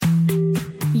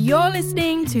You're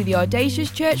listening to the Audacious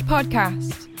Church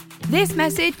podcast. This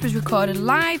message was recorded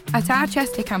live at our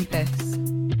Chester campus.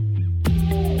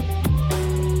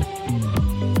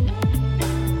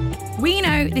 We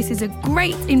know this is a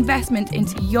great investment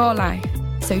into your life,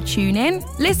 so tune in,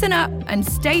 listen up, and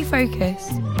stay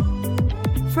focused.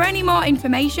 For any more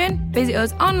information, visit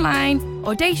us online,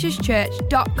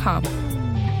 audaciouschurch.com.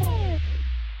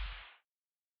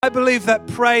 I believe that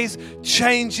praise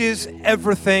changes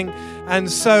everything. And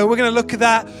so we're going to look at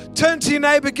that. Turn to your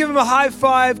neighbor, give him a high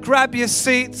five, grab your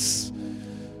seats.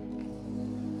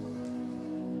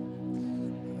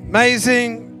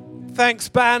 Amazing. Thanks,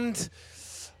 band.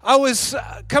 I was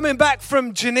coming back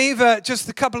from Geneva just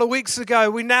a couple of weeks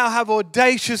ago. We now have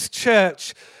Audacious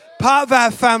Church, part of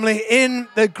our family in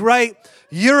the great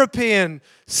European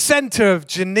center of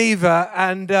Geneva,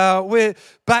 and we're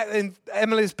back.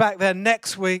 Emily's back there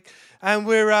next week, and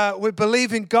we're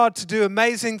believing God to do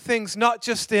amazing things, not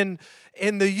just in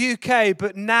the UK,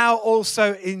 but now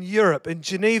also in Europe. And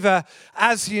Geneva,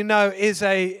 as you know, is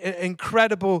an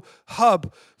incredible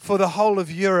hub for the whole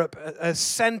of Europe, a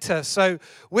center. So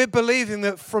we're believing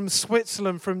that from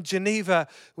Switzerland, from Geneva,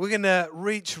 we're going to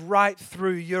reach right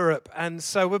through Europe. And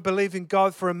so we're believing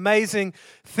God for amazing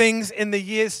things in the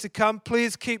years to come.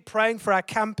 Please keep praying for our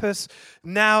campus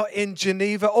now in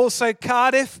Geneva. Also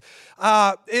Cardiff,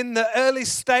 in the early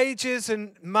stages.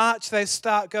 In March, they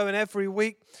start going every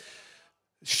week.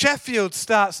 Sheffield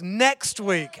starts next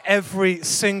week, every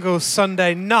single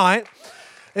Sunday night.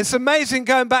 It's amazing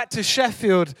going back to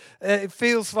Sheffield. It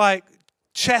feels like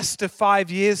Chester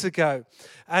 5 years ago.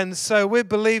 And so we're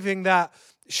believing that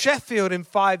Sheffield in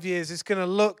 5 years is going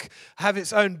to have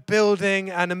its own building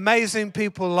and amazing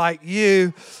people like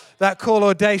you that call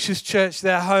Audacious Church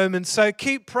their home. And so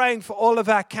keep praying for all of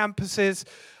our campuses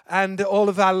and all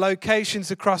of our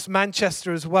locations across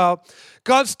Manchester as well.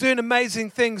 God's doing amazing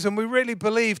things, and we really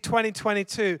believe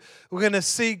 2022, we're going to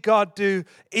see God do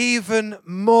even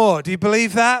more. Do you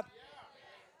believe that?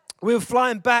 We were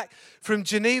flying back from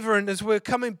Geneva, and as we were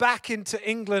coming back into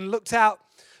England, looked out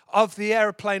of the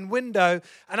aeroplane window,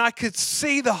 and I could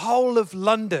see the whole of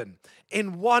London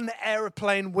in one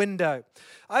aeroplane window.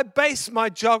 I based my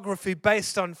geography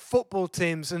based on football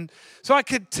teams, and so I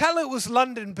could tell it was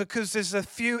London because there's a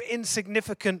few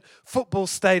insignificant football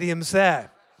stadiums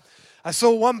there. I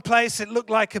saw one place, it looked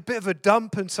like a bit of a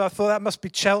dump, and so I thought that must be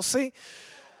Chelsea.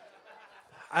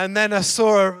 And then I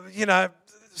saw,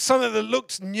 something that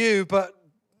looked new, but,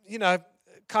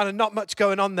 kind of not much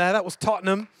going on there. That was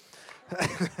Tottenham.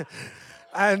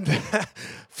 And a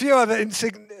few other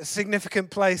insignificant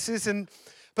places.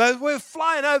 But as we're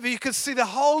flying over, you could see the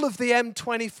whole of the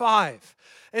M25.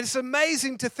 And it's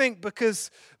amazing to think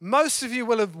because most of you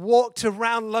will have walked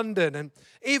around London, and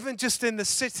even just in the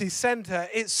city centre,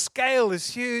 its scale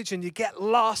is huge, and you get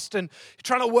lost, and you're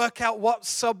trying to work out what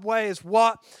subway is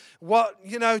what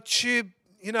tube,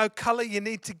 color you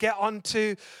need to get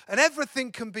onto. And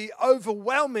everything can be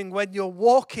overwhelming when you're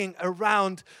walking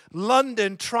around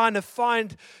London trying to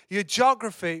find your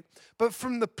geography. But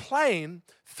from the plane,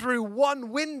 through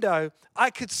one window, I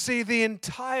could see the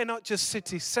entire, not just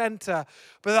city centre,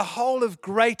 but the whole of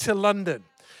Greater London.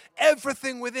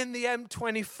 Everything within the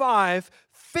M25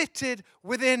 fitted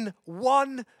within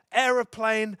one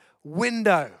aeroplane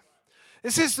window.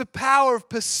 This is the power of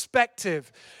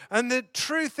perspective. And the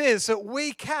truth is that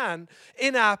we can,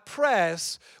 in our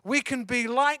prayers, we can be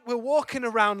like we're walking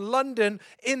around London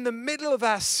in the middle of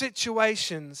our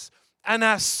situations and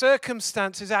our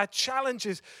circumstances, our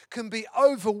challenges can be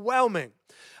overwhelming.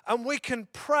 And we can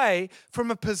pray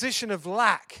from a position of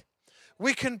lack.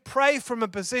 We can pray from a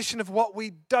position of what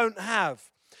we don't have.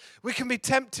 We can be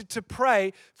tempted to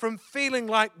pray from feeling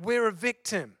like we're a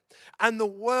victim and the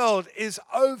world is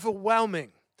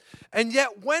overwhelming. And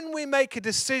yet when we make a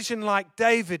decision like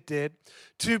David did,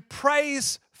 to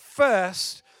praise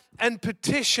first and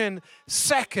petition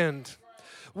second,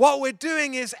 what we're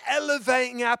doing is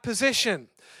elevating our position.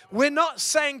 We're not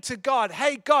saying to God,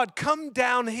 hey, God, come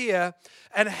down here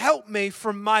and help me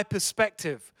from my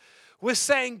perspective. We're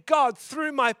saying, God,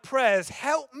 through my prayers,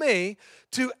 help me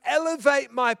to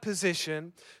elevate my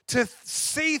position, to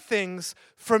see things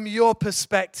from your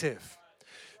perspective.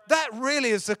 That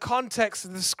really is the context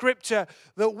of the scripture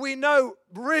that we know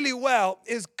really well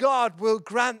is God will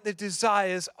grant the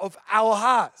desires of our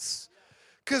hearts.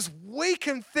 Because we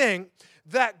can think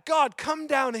that God, come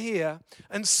down here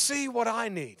and see what I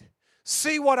need,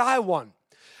 see what I want,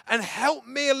 and help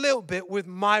me a little bit with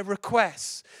my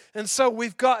requests. And so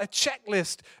we've got a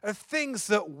checklist of things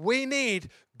that we need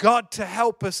God to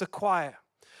help us acquire.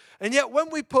 And yet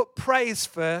when we put praise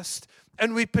first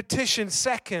and we petition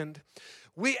second,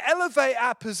 we elevate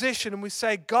our position and we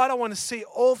say, God, I want to see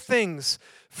all things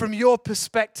from your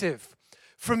perspective,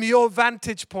 from your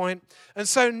vantage point. And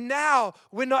so now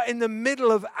we're not in the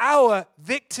middle of our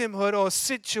victimhood or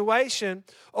situation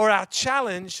or our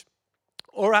challenge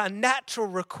or our natural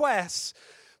requests,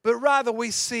 but rather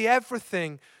we see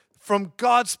everything from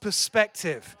God's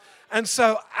perspective. And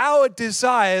so our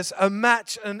desires are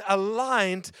matched and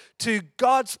aligned to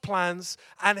God's plans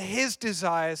and His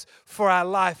desires for our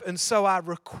life. And so our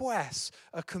requests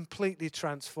are completely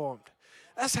transformed.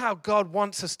 That's how God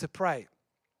wants us to pray.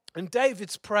 And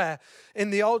David's prayer in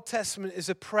the Old Testament is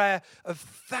a prayer of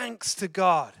thanks to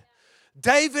God.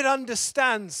 David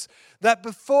understands that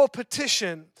before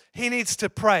petition, he needs to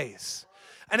praise.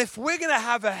 And if we're going to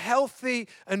have a healthy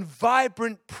and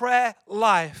vibrant prayer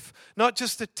life, not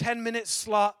just a 10-minute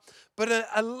slot, but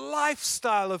a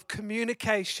lifestyle of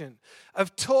communication,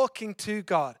 of talking to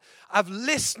God, of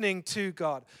listening to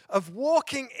God, of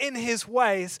walking in His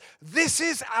ways, this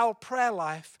is our prayer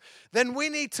life, then we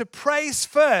need to praise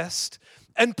first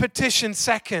and petition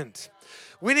second.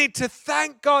 We need to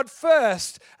thank God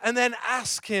first and then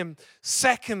ask Him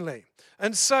secondly.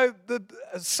 And so the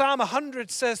Psalm 100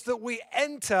 says that we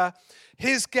enter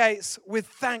His gates with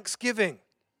thanksgiving.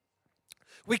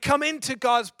 We come into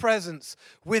God's presence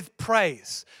with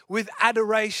praise, with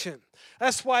adoration.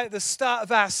 That's why at the start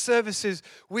of our services,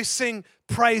 we sing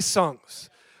praise songs.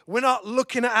 We're not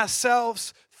looking at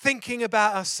ourselves, thinking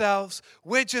about ourselves.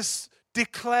 We're just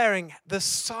declaring the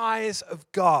size of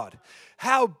God,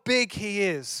 how big He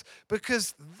is,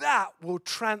 because that will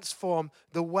transform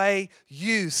the way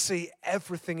you see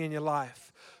everything in your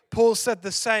life. Paul said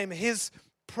the same, his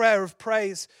prayer of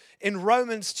praise in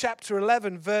Romans chapter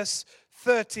 11, verse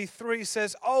 33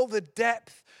 says, "Oh, the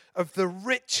depth of the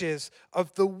riches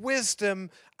of the wisdom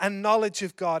and knowledge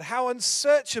of God, how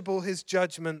unsearchable His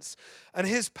judgments and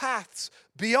His paths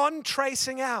beyond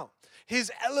tracing out. He's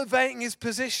elevating His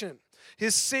position.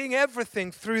 He's seeing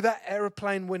everything through that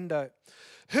airplane window.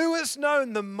 Who has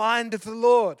known the mind of the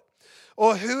Lord?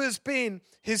 Or who has been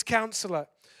His counselor?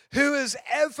 Who has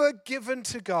ever given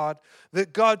to God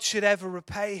that God should ever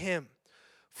repay him?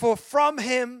 For from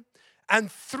Him and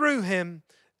through Him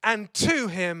and to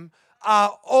Him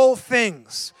are all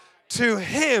things. To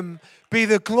Him be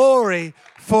the glory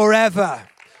forever."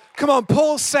 Come on,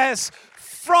 Paul says,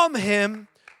 from Him,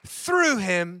 through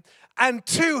Him, and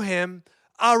to Him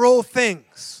are all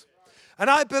things. And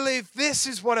I believe this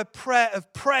is what a prayer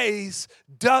of praise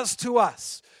does to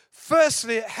us.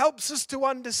 Firstly, it helps us to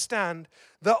understand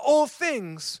that all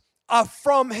things are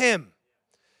from Him.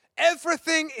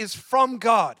 Everything is from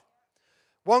God.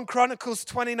 1 Chronicles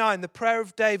 29, the prayer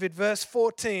of David, verse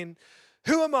 14.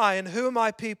 "Who am I and who are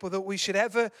my people that we should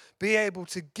ever be able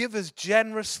to give as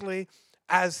generously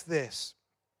as this?"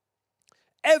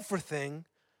 Everything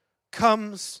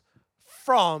comes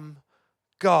from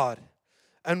God.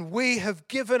 And we have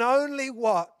given only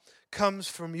what comes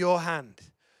from your hand.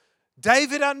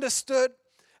 David understood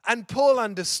and Paul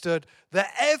understood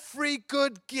that every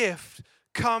good gift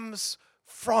comes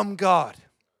from God.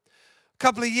 A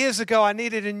couple of years ago, I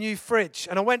needed a new fridge,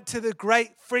 and I went to the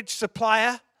great fridge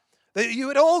supplier that you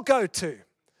would all go to.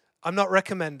 I'm not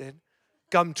recommending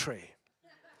Gumtree.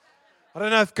 I don't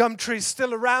know if Gumtree's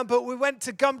still around, but we went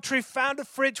to Gumtree, found a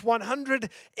fridge, 100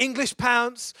 English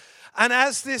pounds, and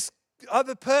as this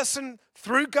other person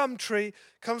through Gumtree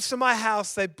comes to my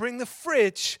house, they bring the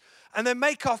fridge and they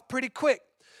make off pretty quick.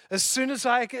 As soon as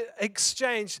I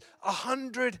exchanged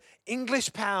 100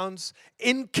 English pounds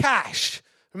in cash,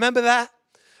 remember that?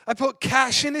 I put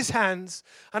cash in his hands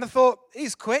and I thought,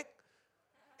 he's quick.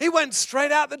 He went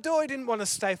straight out the door. He didn't want to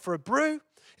stay for a brew.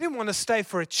 He didn't want to stay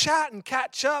for a chat and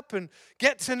catch up and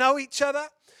get to know each other.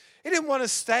 He didn't want to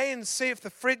stay and see if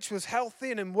the fridge was healthy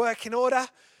and in working order.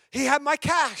 He had my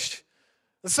cash.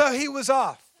 And so he was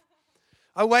off.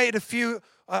 I waited a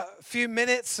few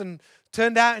minutes and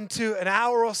turned out into an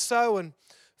hour or so, and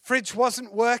fridge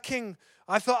wasn't working.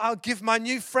 I thought I'll give my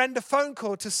new friend a phone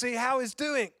call to see how he's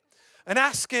doing and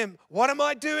ask him, what am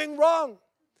I doing wrong?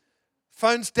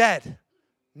 Phone's dead.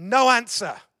 No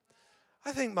answer.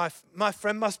 I think my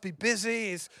friend must be busy.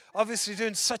 He's obviously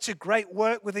doing such a great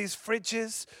work with these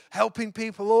fridges, helping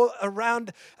people all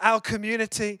around our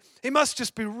community. He must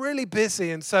just be really busy.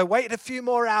 And so waited a few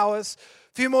more hours,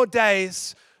 a few more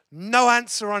days, no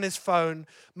answer on his phone.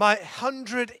 My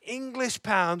 100 English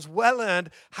pounds, well earned,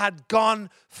 had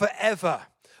gone forever.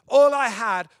 All I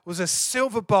had was a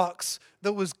silver box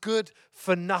that was good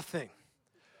for nothing.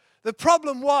 The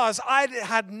problem was I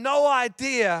had no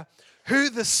idea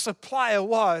who the supplier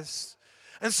was,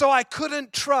 and so I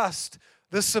couldn't trust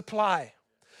the supply.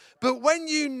 But when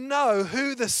you know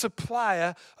who the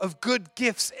supplier of good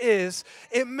gifts is,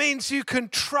 it means you can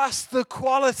trust the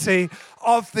quality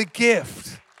of the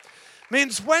gift.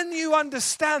 Means when you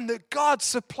understand that God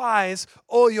supplies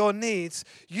all your needs,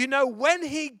 you know when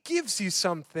He gives you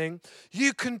something,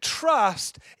 you can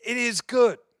trust it is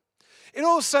good. It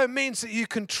also means that you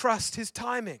can trust His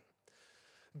timing.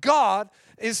 God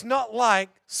is not like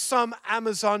some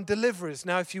Amazon deliverers.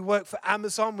 Now, if you work for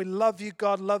Amazon, we love you.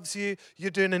 God loves you.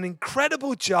 You're doing an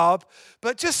incredible job.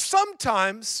 But just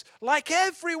sometimes, like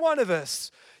every one of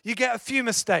us, you get a few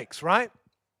mistakes, right?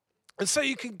 And so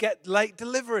you can get late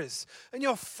deliveries and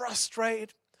you're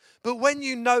frustrated. But when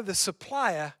you know the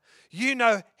supplier, you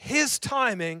know His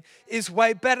timing is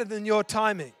way better than your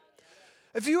timing.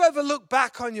 Have you ever looked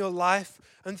back on your life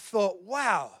and thought,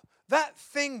 wow, that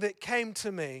thing that came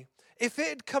to me, if it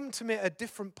had come to me at a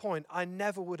different point, I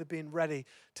never would have been ready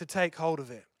to take hold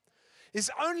of it. It's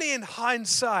only in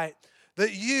hindsight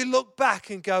that you look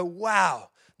back and go, wow,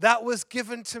 that was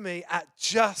given to me at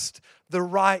just the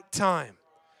right time.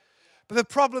 But the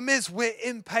problem is we're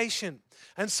impatient,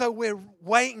 and so we're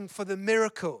waiting for the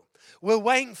miracle. We're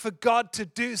waiting for God to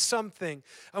do something,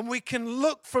 and we can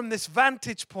look from this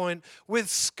vantage point with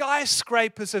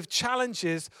skyscrapers of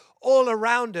challenges all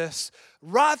around us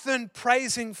rather than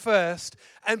praising first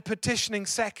and petitioning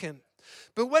second.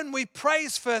 But when we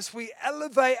praise first, we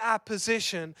elevate our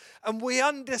position and we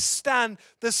understand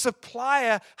the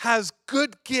supplier has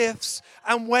good gifts,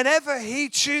 and whenever He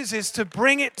chooses to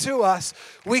bring it to us,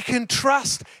 we can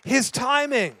trust His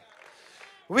timing.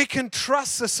 We can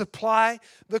trust the supply,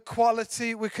 the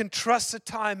quality, we can trust the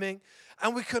timing,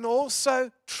 and we can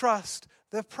also trust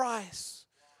the price.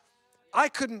 I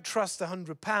couldn't trust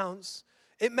 £100.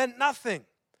 It meant nothing.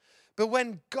 But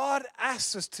when God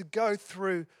asks us to go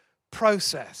through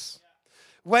process,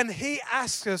 when He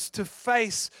asks us to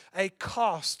face a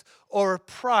cost or a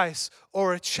price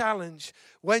or a challenge,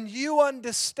 when you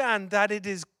understand that it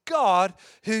is God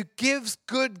who gives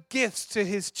good gifts to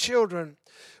His children,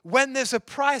 when there's a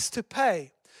price to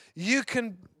pay, you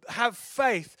can have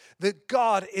faith that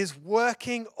God is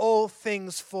working all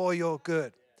things for your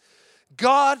good.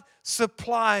 God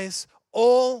supplies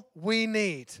all we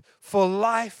need for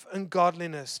life and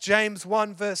godliness. James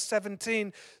 1 verse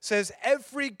 17 says,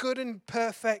 every good and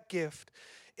perfect gift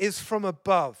is from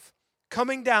above,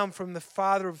 coming down from the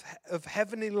Father of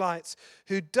heavenly lights,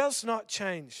 who does not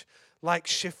change like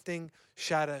shifting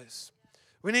shadows.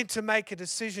 We need to make a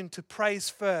decision to praise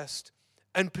first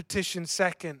and petition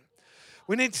second.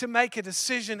 We need to make a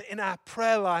decision in our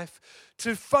prayer life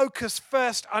to focus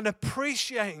first on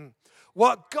appreciating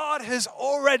what God has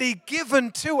already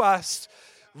given to us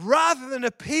rather than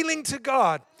appealing to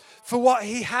God for what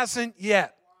He hasn't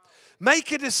yet.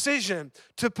 Make a decision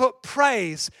to put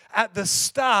praise at the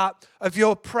start of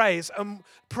your prayers and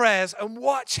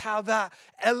watch how that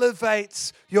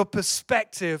elevates your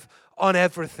perspective on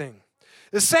everything.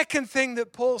 The second thing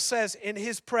that Paul says in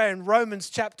his prayer in Romans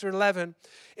chapter 11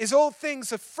 is all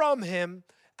things are from Him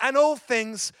and all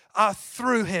things are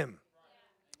through Him.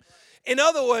 In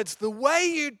other words, the way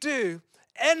you do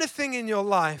anything in your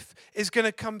life is going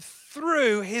to come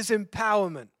through His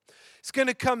empowerment. It's going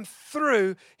to come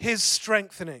through His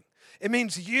strengthening. It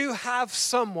means you have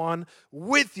someone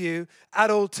with you at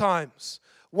all times.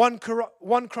 1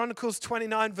 Chronicles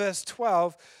 29 verse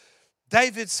 12,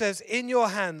 David says, in your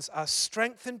hands are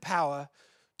strength and power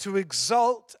to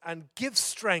exalt and give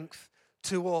strength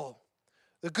to all.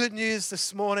 The good news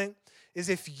this morning is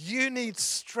if you need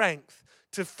strength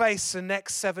to face the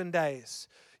next 7 days,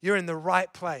 you're in the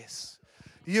right place.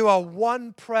 You are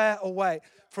one prayer away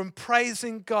from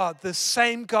praising God, the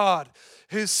same God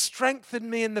who's strengthened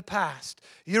me in the past.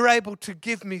 You're able to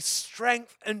give me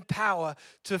strength and power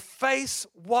to face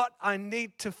what I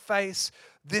need to face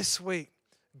this week.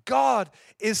 God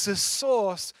is the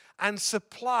source and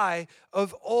supply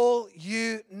of all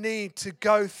you need to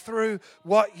go through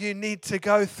what you need to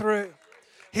go through.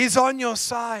 He's on your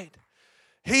side.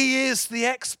 He is the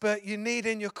expert you need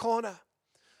in your corner.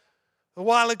 A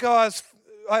while ago,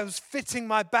 I was fitting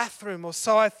my bathroom, or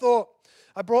so I thought.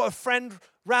 I brought a friend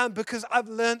round because I've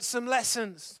learned some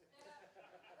lessons.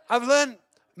 I've learned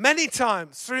many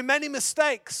times through many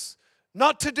mistakes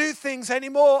not to do things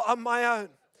anymore on my own.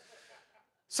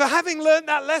 So having learned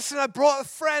that lesson, I brought a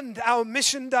friend, our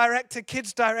mission director,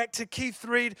 kids director, Keith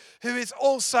Reed, who is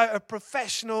also a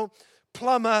professional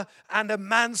plumber and a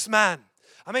man's man.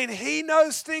 I mean, he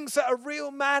knows things that a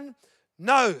real man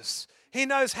knows. He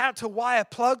knows how to wire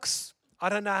plugs. I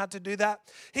don't know how to do that.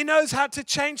 He knows how to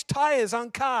change tires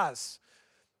on cars.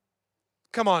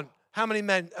 Come on, how many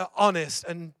men are honest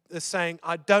and are saying,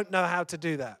 I don't know how to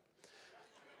do that?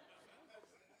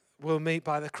 We'll meet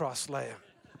by the cross later.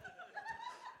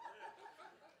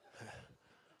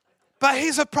 But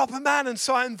he's a proper man, and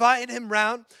so I invited him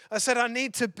round. I said, I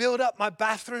need to build up my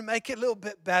bathroom, make it a little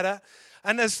bit better.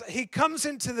 And as he comes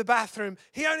into the bathroom,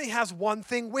 he only has one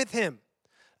thing with him,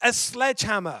 a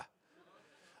sledgehammer.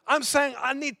 I'm saying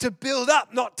I need to build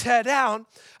up, not tear down.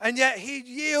 And yet he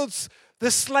yields the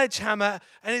sledgehammer,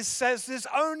 and it says there's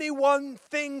only one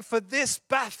thing for this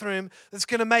bathroom that's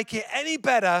going to make it any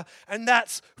better, and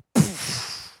that's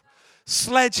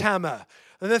sledgehammer.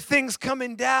 And the thing's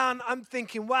coming down. I'm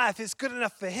thinking, wow, if it's good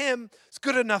enough for him, it's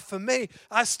good enough for me.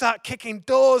 I start kicking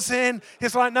doors in.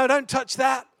 He's like, no, don't touch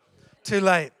that. Too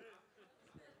late.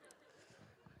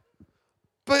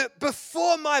 But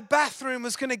before my bathroom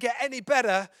was going to get any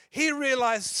better, he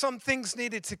realized some things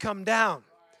needed to come down.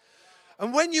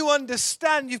 And when you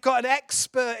understand you've got an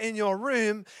expert in your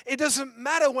room, it doesn't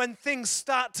matter when things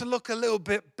start to look a little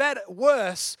bit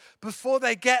worse before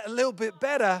they get a little bit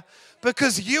better,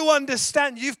 because you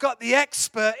understand you've got the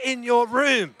expert in your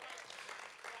room.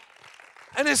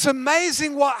 And it's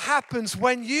amazing what happens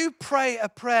when you pray a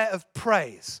prayer of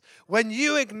praise, when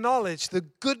you acknowledge the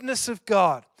goodness of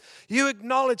God. You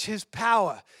acknowledge His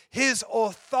power, His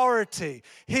authority,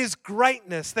 His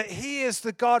greatness, that He is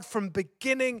the God from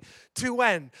beginning to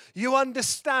end. You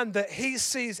understand that He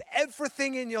sees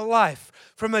everything in your life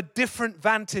from a different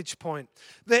vantage point,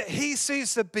 that He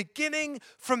sees the beginning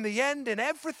from the end and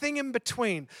everything in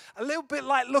between. A little bit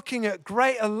like looking at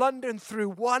Greater London through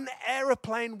one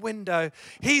aeroplane window.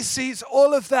 He sees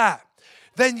all of that.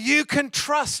 Then you can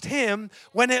trust Him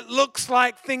when it looks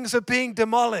like things are being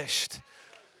demolished.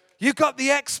 You've got the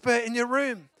expert in your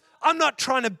room. I'm not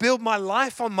trying to build my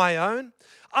life on my own.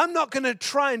 I'm not going to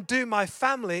try and do my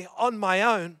family on my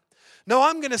own. No,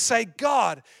 I'm going to say,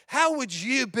 God, how would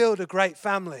you build a great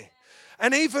family?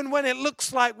 And even when it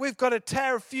looks like we've got to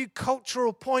tear a few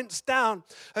cultural points down,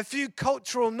 a few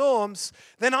cultural norms,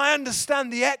 then I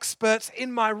understand the experts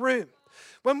in my room.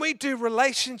 When we do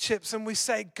relationships and we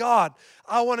say, God,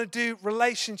 I want to do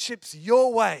relationships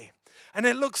your way. And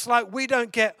it looks like we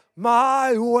don't get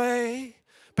my way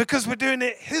because we're doing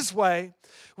it His way.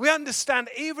 We understand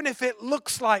even if it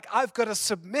looks like I've got to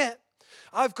submit,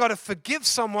 I've got to forgive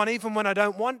someone even when I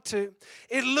don't want to.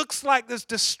 It looks like there's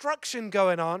destruction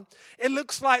going on. It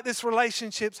looks like this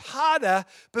relationship's harder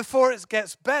before it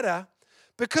gets better.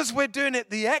 Because we're doing it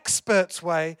the expert's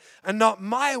way and not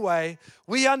my way,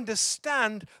 we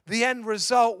understand the end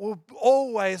result will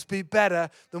always be better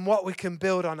than what we can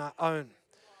build on our own.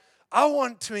 I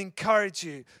want to encourage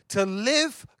you to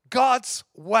live God's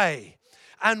way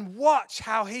and watch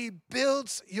how He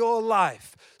builds your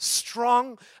life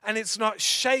strong and it's not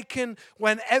shaken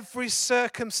when every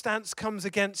circumstance comes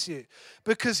against you.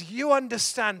 Because you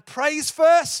understand praise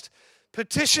first,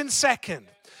 petition second.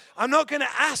 I'm not going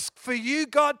to ask for you,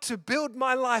 God, to build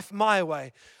my life my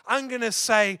way. I'm going to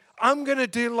say, I'm going to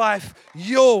do life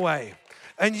your way.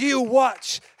 And you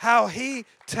watch how He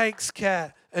takes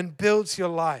care and builds your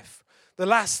life. The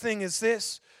last thing is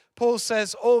this. Paul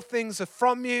says, all things are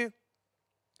from you.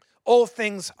 All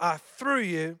things are through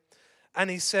you.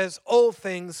 And he says, all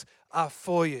things are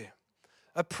for you.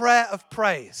 A prayer of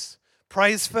praise.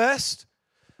 Praise first,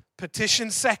 petition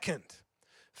second.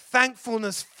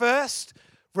 Thankfulness first,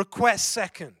 request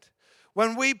second.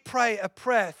 When we pray a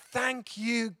prayer, thank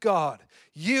you, God.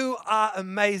 You are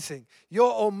amazing.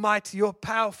 You're almighty. You're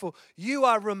powerful. You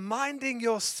are reminding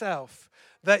yourself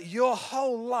that your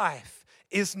whole life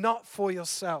is not for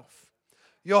yourself.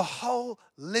 Your whole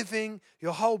living,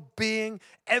 your whole being,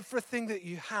 everything that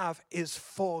you have is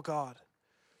for God.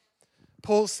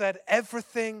 Paul said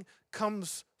everything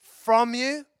comes from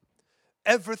you,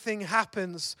 everything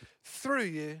happens through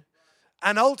you,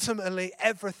 and ultimately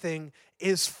everything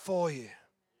is for you.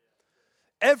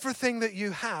 Everything that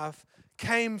you have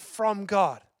came from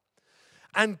God.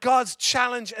 And God's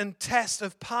challenge and test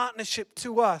of partnership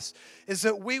to us is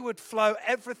that we would flow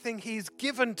everything He's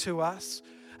given to us,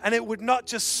 and it would not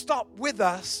just stop with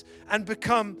us and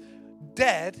become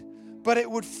dead, but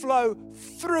it would flow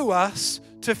through us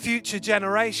to future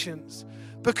generations.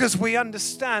 Because we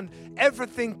understand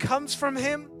everything comes from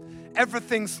Him,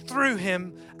 everything's through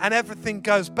Him, and everything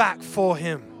goes back for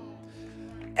Him.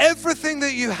 Everything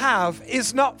that you have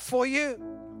is not for you.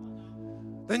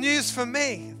 The news for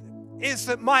me is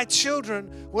that my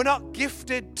children were not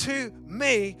gifted to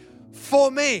me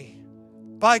for me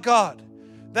by God.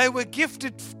 They were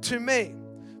gifted to me.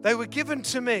 They were given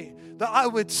to me that I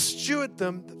would steward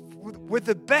them with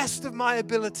the best of my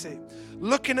ability,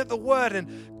 looking at the Word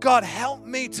and God, help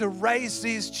me to raise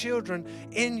these children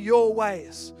in your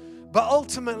ways. But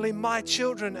ultimately, my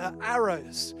children are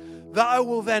arrows that I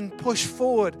will then push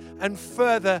forward and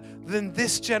further than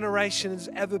this generation has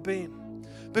ever been.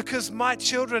 Because my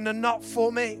children are not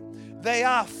for me. They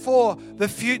are for the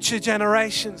future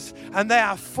generations, and they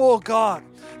are for God.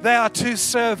 They are to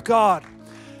serve God.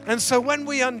 And so when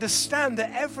we understand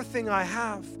that everything I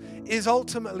have is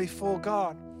ultimately for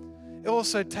God, it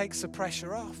also takes the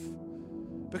pressure off,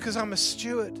 because I'm a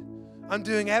steward. I'm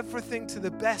doing everything to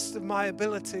the best of my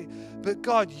ability. But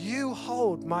God, you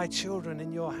hold my children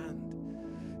in your hand.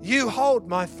 You hold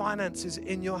my finances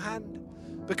in your hand,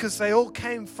 because they all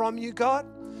came from you, God.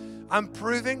 I'm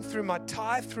proving through my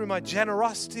tithe, through my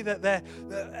generosity, that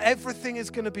everything is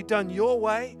going to be done your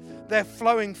way. They're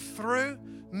flowing through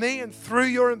me and through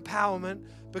your empowerment,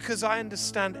 because I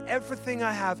understand everything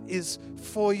I have is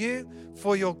for you,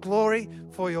 for your glory,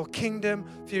 for your kingdom,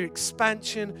 for your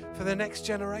expansion, for the next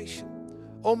generation.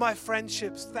 All my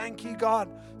friendships, thank you, God,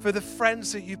 for the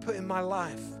friends that you put in my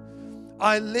life.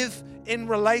 I live in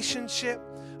relationship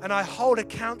and I hold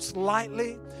accounts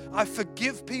lightly. I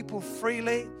forgive people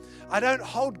freely. I don't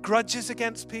hold grudges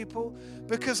against people,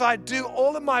 because I do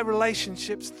all of my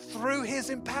relationships through His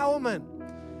empowerment.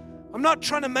 I'm not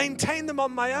trying to maintain them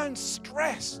on my own,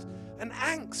 stressed and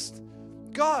angst.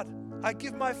 God, I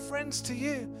give my friends to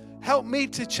you. Help me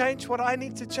to change what I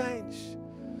need to change.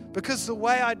 Because the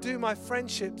way I do my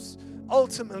friendships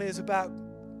ultimately is about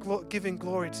giving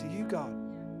glory to you, God.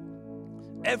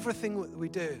 Everything that we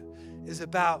do is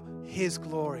about His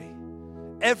glory.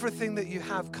 Everything that you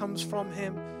have comes from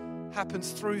Him,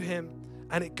 happens through Him,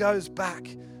 and it goes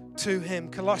back to Him.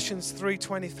 Colossians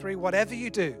 3:23, whatever you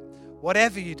do,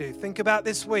 think about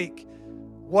this week,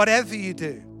 whatever you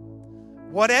do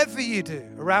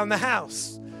around the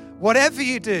house, whatever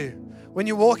you do when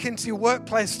you walk into your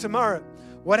workplace tomorrow,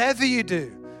 whatever you do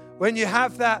when you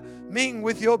have that meeting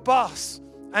with your boss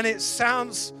and it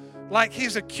sounds like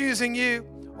he's accusing you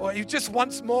or he just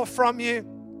wants more from you,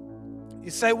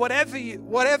 you say,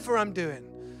 whatever I'm doing,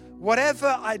 whatever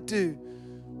I do,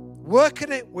 work at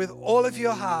it with all of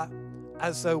your heart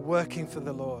as though working for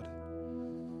the Lord.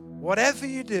 Whatever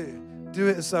you do, do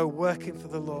it as though working for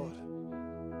the Lord.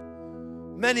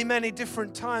 Many, many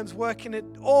different times working at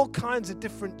all kinds of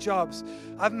different jobs,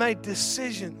 I've made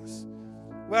decisions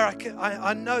where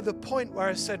I know the point where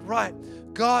I said, right,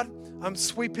 God, I'm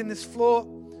sweeping this floor,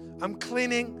 I'm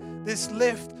cleaning this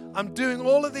lift, I'm doing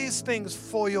all of these things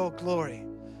for your glory.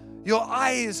 Your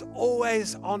eye is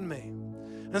always on me.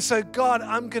 And so, God,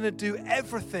 I'm going to do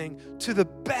everything to the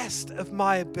best of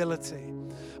my ability.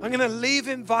 I'm going to leave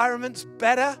environments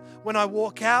better when I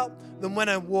walk out than when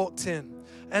I walked in.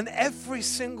 And every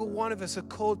single one of us are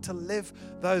called to live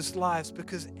those lives,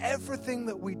 because everything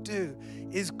that we do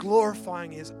is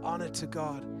glorifying His honor to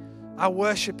God. Our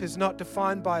worship is not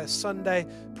defined by a Sunday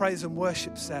praise and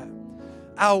worship set.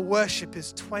 Our worship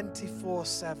is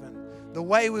 24/7. The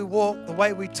way we walk, the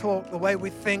way we talk, the way we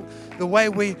think, the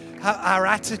way our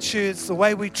attitudes, the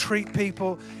way we treat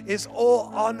people is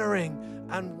all honoring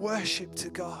and worship to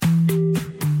God.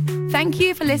 Thank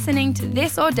you for listening to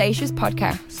this Audacious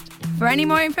podcast. For any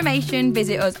more information,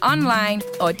 visit us online,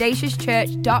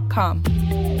 audaciouschurch.com.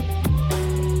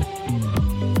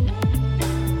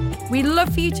 We'd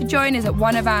love for you to join us at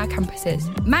one of our campuses,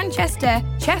 Manchester,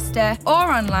 Chester,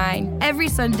 or online, every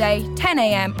Sunday, 10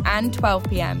 a.m. and 12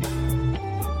 p.m.